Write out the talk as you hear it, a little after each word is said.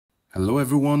Hello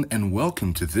everyone and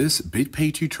welcome to this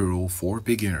BitPay tutorial for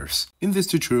beginners. In this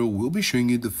tutorial, we'll be showing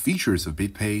you the features of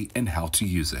BitPay and how to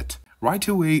use it. Right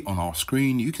away on our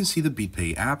screen, you can see the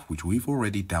BitPay app, which we've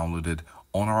already downloaded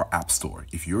on our App Store.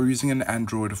 If you're using an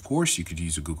Android, of course, you could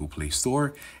use a Google Play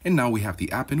Store. And now we have the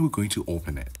app and we're going to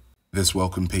open it. This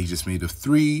welcome page is made of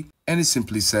 3 and it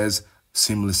simply says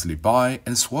seamlessly buy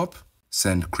and swap,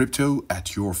 send crypto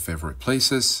at your favorite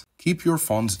places, keep your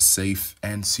funds safe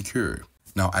and secure.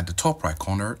 Now at the top right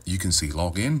corner, you can see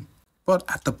login, but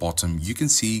at the bottom, you can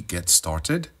see get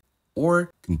started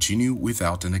or continue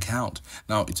without an account.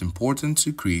 Now it's important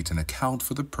to create an account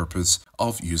for the purpose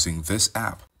of using this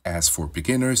app. As for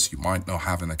beginners, you might not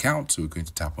have an account, so we're going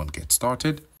to tap on get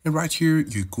started. And right here,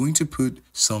 you're going to put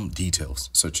some details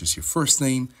such as your first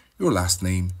name, your last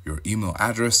name, your email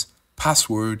address,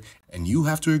 password, and you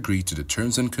have to agree to the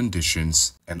terms and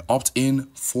conditions and opt in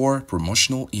for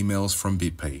promotional emails from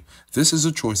BitPay. This is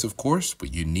a choice, of course,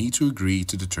 but you need to agree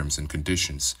to the terms and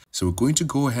conditions. So we're going to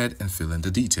go ahead and fill in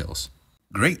the details.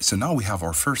 Great, so now we have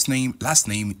our first name, last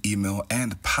name, email,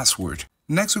 and password.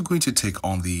 Next, we're going to take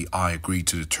on the I agree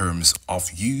to the terms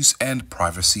of use and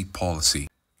privacy policy.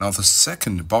 Now the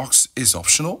second box is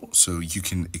optional, so you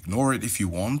can ignore it if you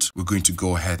want. We're going to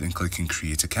go ahead and click on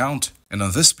create account. And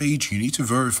on this page, you need to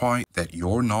verify that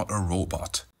you're not a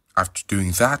robot. After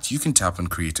doing that, you can tap on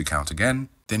create account again.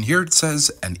 Then here it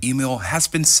says an email has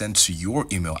been sent to your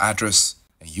email address.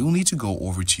 And you'll need to go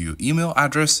over to your email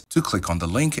address to click on the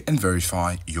link and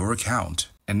verify your account.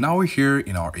 And now we're here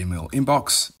in our email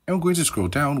inbox and we're going to scroll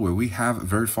down where we have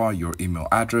verify your email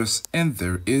address and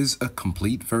there is a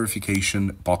complete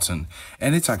verification button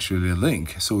and it's actually a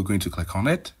link. So we're going to click on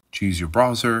it, choose your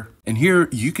browser, and here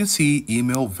you can see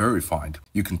email verified.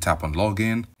 You can tap on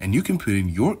login and you can put in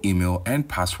your email and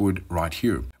password right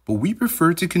here. But we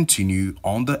prefer to continue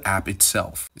on the app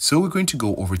itself. So we're going to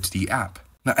go over to the app.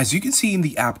 Now, as you can see in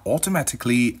the app,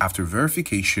 automatically after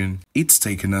verification, it's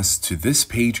taken us to this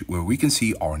page where we can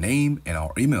see our name and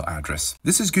our email address.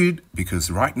 This is good because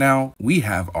right now we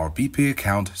have our BitPay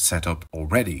account set up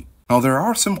already. Now, there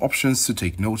are some options to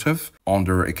take note of.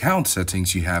 Under account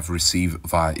settings, you have receive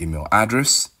via email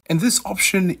address. And this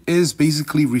option is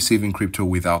basically receiving crypto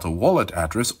without a wallet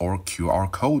address or QR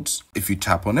codes. If you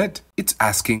tap on it, it's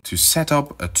asking to set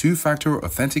up a two-factor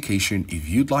authentication if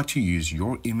you'd like to use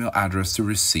your email address to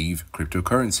receive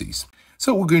cryptocurrencies.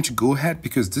 So we're going to go ahead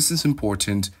because this is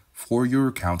important for your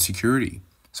account security.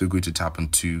 So we're going to tap on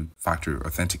two-factor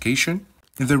authentication.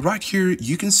 And then right here,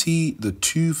 you can see the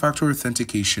two-factor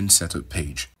authentication setup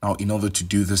page. Now, in order to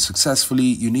do this successfully,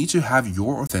 you need to have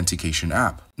your authentication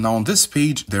app. Now, on this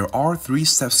page, there are 3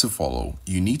 steps to follow.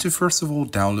 You need to first of all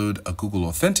download a Google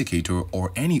Authenticator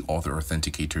or any other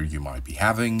authenticator you might be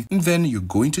having. And then you're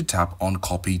going to tap on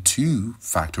copy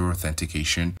two-factor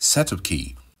authentication setup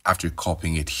key. After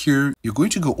copying it here, you're going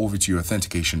to go over to your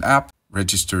authentication app,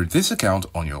 register this account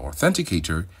on your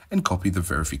authenticator and copy the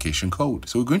verification code.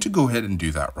 So we're going to go ahead and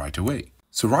do that right away.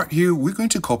 So right here, we're going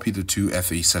to copy the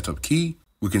 2FA setup key.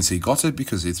 We can say got it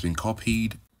because it's been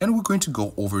copied and we're going to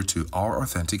go over to our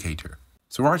authenticator.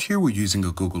 So right here, we're using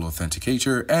a Google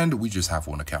Authenticator and we just have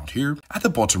one account here. At the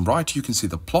bottom right, you can see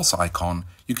the plus icon.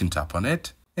 You can tap on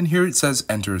it. And here it says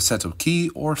enter a setup key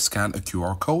or scan a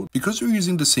QR code. Because we're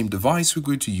using the same device, we're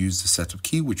going to use the setup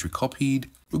key, which we copied.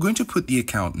 We're going to put the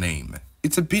account name.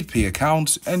 It's a BitPay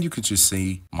account and you can just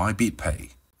say my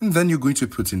BitPay. And then you're going to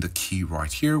put in the key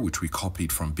right here, which we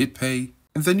copied from BitPay.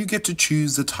 And then you get to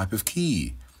choose the type of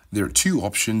key. There are 2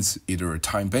 options, either a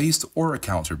time-based or a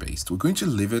counter-based. We're going to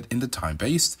leave it in the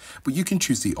time-based, but you can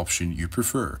choose the option you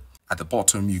prefer. At the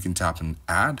bottom, you can tap on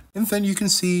add, and then you can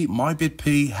see my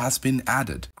BitPay has been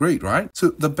added. Great, right?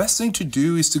 So the best thing to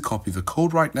do is to copy the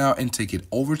code right now and take it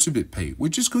over to BitPay. We're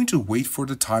just going to wait for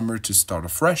the timer to start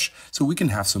afresh so we can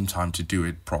have some time to do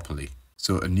it properly.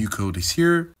 So a new code is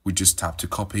here. We just tap to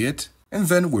copy it, and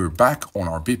then we're back on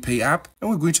our BitPay app, and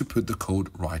we're going to put the code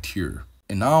right here.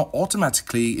 And now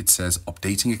automatically it says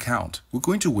updating account. We're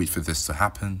going to wait for this to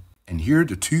happen. And here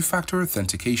the two-factor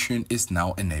authentication is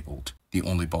now enabled. The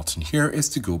only button here is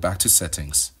to go back to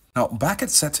settings. Now back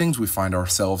at settings, we find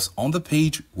ourselves on the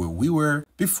page where we were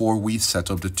before we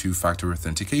set up the two-factor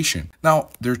authentication. Now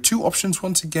there are 2 options.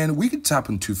 Once again, we could tap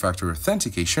on two-factor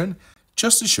authentication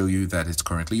just to show you that it's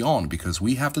currently on because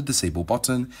we have the disable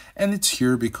button and it's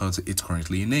here because it's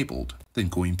currently enabled. Then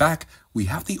going back, we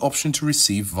have the option to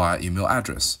receive via email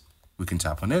address. We can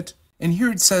tap on it. And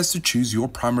here it says to choose your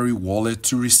primary wallet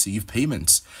to receive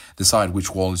payments. Decide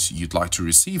which wallet you'd like to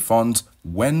receive funds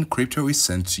when crypto is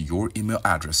sent to your email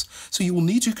address. So you will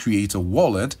need to create a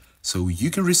wallet so you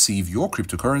can receive your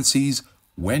cryptocurrencies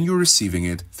when you're receiving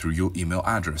it through your email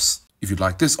address. If you'd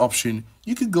like this option,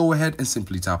 you could go ahead and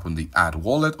simply tap on the Add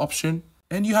Wallet option,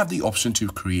 and you have the option to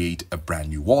create a brand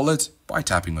new wallet by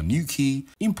tapping on New Key.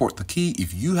 Import the key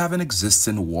if you have an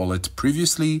existing wallet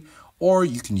previously, or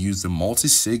you can use the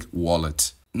multi-sig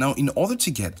wallet. Now, in order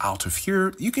to get out of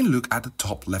here, you can look at the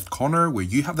top left corner where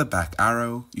you have the back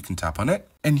arrow. You can tap on it,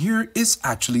 and here is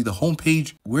actually the home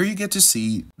page where you get to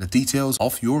see the details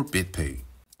of your BitPay.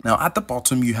 Now, at the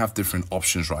bottom, you have different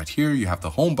options right here. You have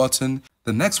the home button.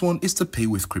 The next one is the pay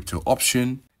with crypto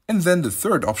option. And then the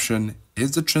third option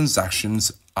is the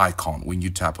transactions icon. When you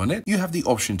tap on it, you have the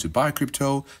option to buy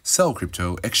crypto, sell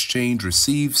crypto, exchange,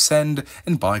 receive, send,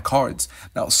 and buy cards.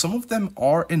 Now, some of them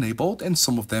are enabled and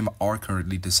some of them are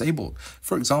currently disabled.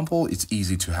 For example, it's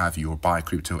easy to have your buy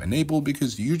crypto enabled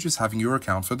because you're just having your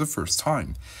account for the first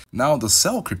time. Now, the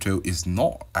sell crypto is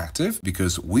not active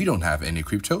because we don't have any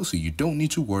crypto, so you don't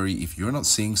need to worry if you're not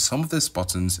seeing some of these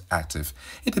buttons active.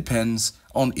 It depends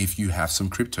on if you have some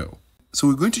crypto. So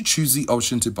we're going to choose the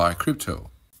option to buy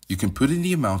crypto. You can put in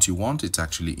the amount you want. It's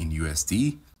actually in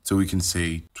USD. So we can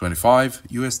say 25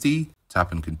 USD,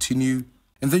 tap on continue,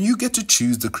 and then you get to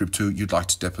choose the crypto you'd like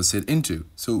to deposit into.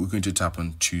 So we're going to tap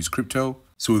on choose crypto.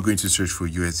 So we're going to search for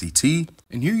USDT,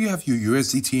 and here you have your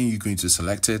USDT and you're going to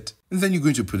select it. And then you're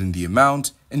going to put in the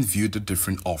amount and view the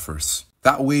different offers.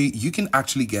 That way you can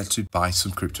actually get to buy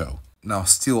some crypto. Now,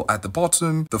 still at the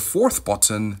bottom, the fourth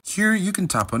button, here you can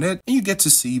tap on it and you get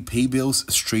to see pay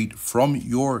bills straight from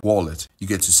your wallet. You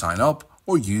get to sign up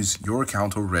or use your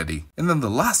account already. And then the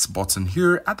last button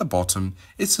here at the bottom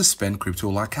is to spend crypto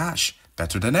like cash.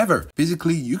 Better than ever.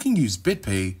 Basically, you can use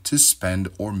BitPay to spend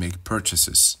or make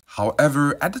purchases.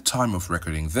 However, at the time of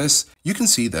recording this, you can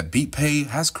see that BitPay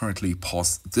has currently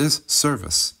paused this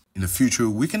service. In the future,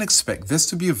 we can expect this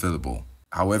to be available.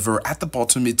 However, at the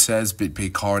bottom, it says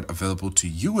BitPay card available to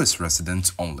US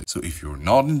residents only. So if you're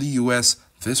not in the US,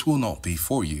 this will not be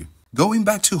for you. Going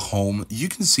back to home, you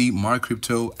can see My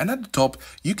Crypto, and at the top,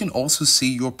 you can also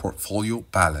see your portfolio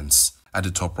balance. At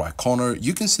the top right corner,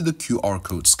 you can see the QR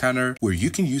code scanner where you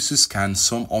can use to scan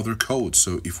some other codes.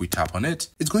 So if we tap on it,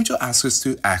 it's going to ask us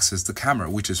to access the camera,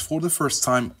 which is for the first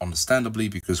time, understandably,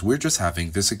 because we're just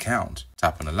having this account.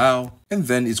 Tap on allow, and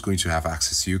then it's going to have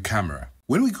access to your camera.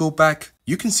 When we go back,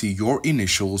 you can see your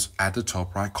initials at the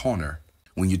top right corner.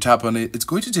 When you tap on it, it's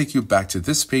going to take you back to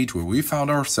this page where we found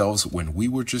ourselves when we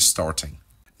were just starting.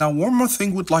 Now, one more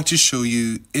thing we'd like to show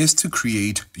you is to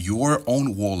create your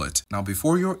own wallet. Now,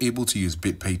 before you're able to use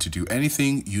BitPay to do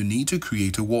anything, you need to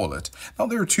create a wallet. Now,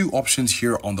 there are two options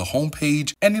here on the home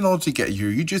page, and in order to get here,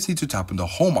 you just need to tap on the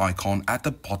home icon at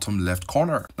the bottom left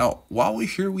corner. Now, while we're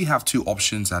here, we have two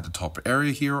options at the top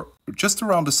area here, just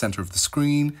around the center of the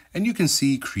screen, and you can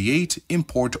see create,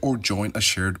 import, or join a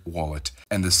shared wallet.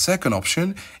 And the second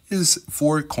option is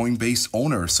for Coinbase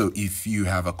owner. So if you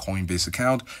have a Coinbase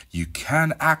account, you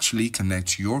can actually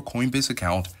connect your Coinbase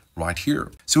account right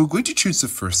here. So we're going to choose the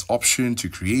first option to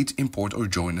create, import, or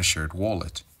join a shared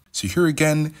wallet. So here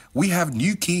again, we have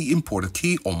new key, import a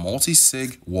key, or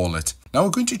multi-sig wallet. Now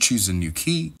we're going to choose a new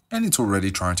key, and it's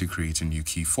already trying to create a new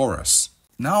key for us.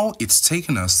 Now it's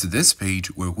taken us to this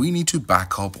page where we need to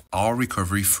back up our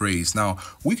recovery phrase. Now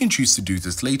we can choose to do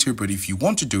this later, but if you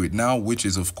want to do it now, which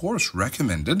is of course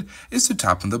recommended, is to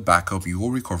tap on the backup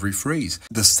your recovery phrase.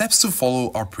 The steps to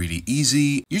follow are pretty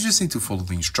easy. You just need to follow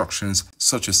the instructions,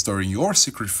 such as storing your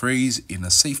secret phrase in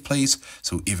a safe place.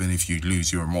 So even if you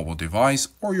lose your mobile device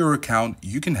or your account,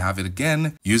 you can have it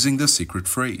again using the secret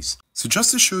phrase. So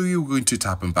just to show you, we're going to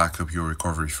tap and back up your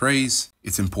recovery phrase.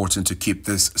 It's important to keep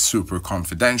this super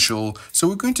confidential, so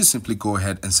we're going to simply go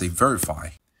ahead and say verify.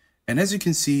 And as you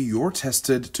can see, you're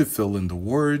tested to fill in the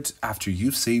words after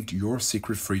you've saved your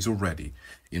secret phrase already.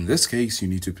 In this case, you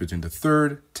need to put in the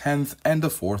third, 10th, and the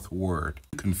fourth word.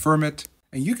 Confirm it,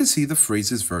 and you can see the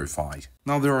phrase is verified.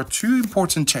 Now there are two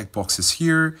important checkboxes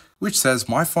here, which says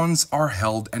my funds are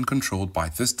held and controlled by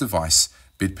this device.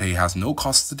 BitPay has no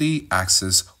custody,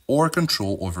 access, or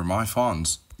control over my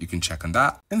funds. You can check on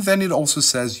that. And then it also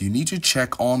says you need to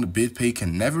check on BitPay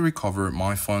can never recover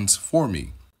my funds for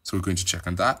me. So we're going to check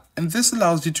on that. And this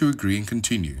allows you to agree and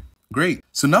continue. Great.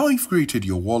 So now you've created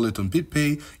your wallet on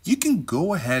BitPay, you can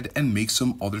go ahead and make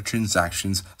some other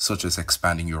transactions such as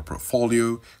expanding your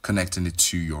portfolio, connecting it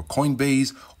to your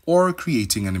Coinbase, or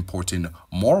creating and importing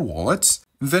more wallets.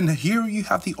 Then here you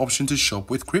have the option to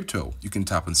shop with crypto. You can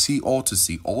tap on see all to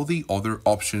see all the other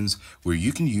options where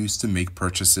you can use to make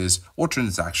purchases or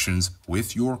transactions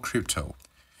with your crypto.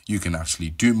 You can actually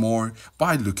do more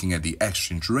by looking at the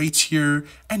exchange rates here,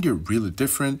 and they're really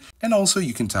different. And also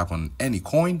you can tap on any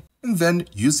coin and then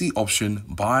use the option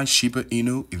Buy Shiba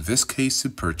Inu, in this case to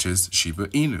purchase Shiba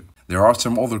Inu. There are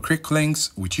some other quick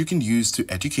links which you can use to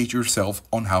educate yourself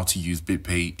on how to use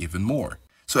BitPay even more.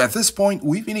 So at this point,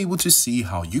 we've been able to see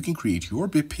how you can create your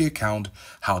BitPay account,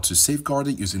 how to safeguard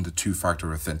it using the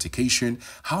two-factor authentication,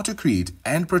 how to create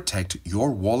and protect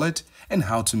your wallet, and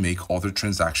how to make other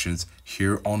transactions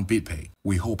here on BitPay.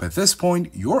 We hope at this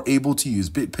point you're able to use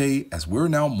BitPay as we're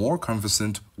now more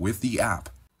conversant with the app.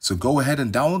 So go ahead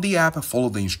and download the app, follow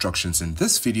the instructions in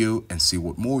this video, and see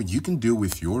what more you can do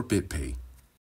with your BitPay.